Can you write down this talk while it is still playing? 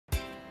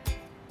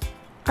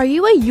Are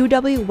you a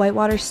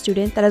UW-Whitewater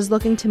student that is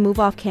looking to move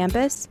off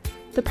campus?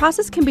 The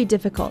process can be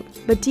difficult,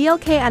 but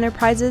D.L.K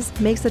Enterprises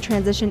makes the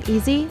transition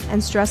easy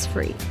and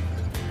stress-free.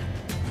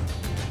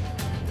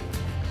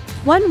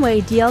 One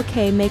way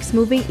D.L.K makes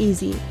moving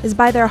easy is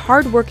by their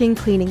hard-working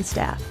cleaning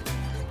staff.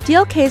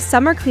 D.L.K's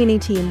summer cleaning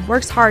team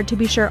works hard to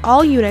be sure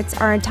all units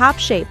are in top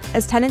shape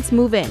as tenants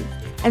move in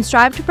and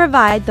strive to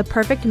provide the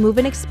perfect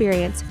move-in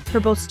experience for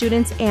both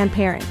students and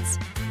parents.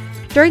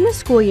 During the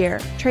school year,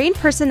 trained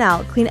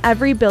personnel clean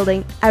every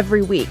building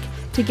every week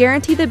to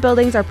guarantee the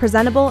buildings are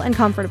presentable and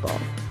comfortable.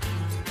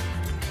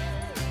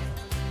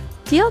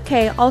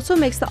 D.L.K also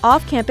makes the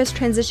off-campus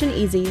transition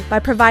easy by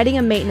providing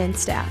a maintenance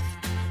staff.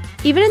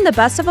 Even in the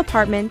best of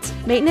apartments,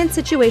 maintenance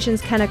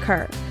situations can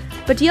occur,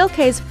 but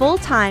D.L.K's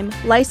full-time,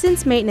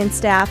 licensed maintenance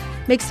staff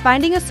makes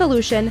finding a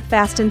solution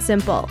fast and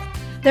simple.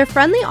 Their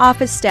friendly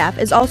office staff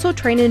is also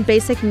trained in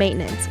basic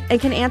maintenance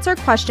and can answer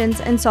questions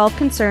and solve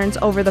concerns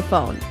over the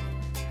phone.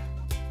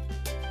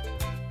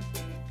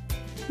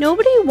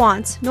 Nobody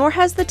wants nor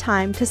has the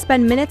time to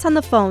spend minutes on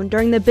the phone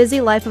during the busy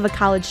life of a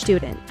college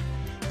student.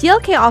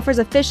 D.L.K offers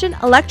efficient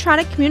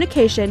electronic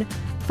communication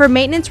for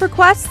maintenance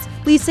requests,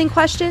 leasing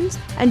questions,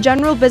 and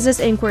general business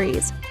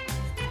inquiries.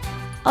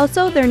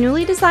 Also, their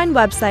newly designed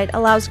website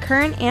allows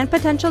current and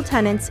potential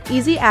tenants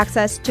easy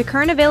access to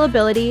current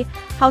availability,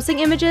 housing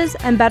images,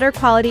 and better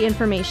quality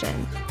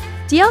information.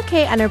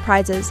 D.L.K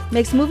Enterprises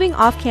makes moving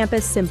off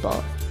campus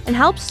simple and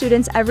helps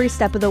students every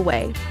step of the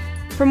way.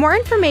 For more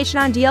information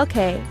on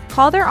D.L.K,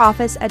 call their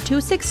office at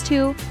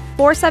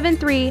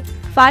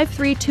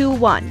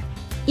 262-473-5321.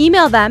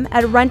 Email them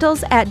at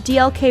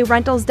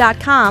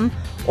rentals@dlkrentals.com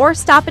or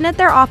stop in at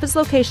their office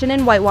location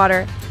in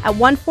Whitewater at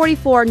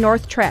 144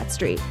 North Tratt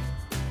Street.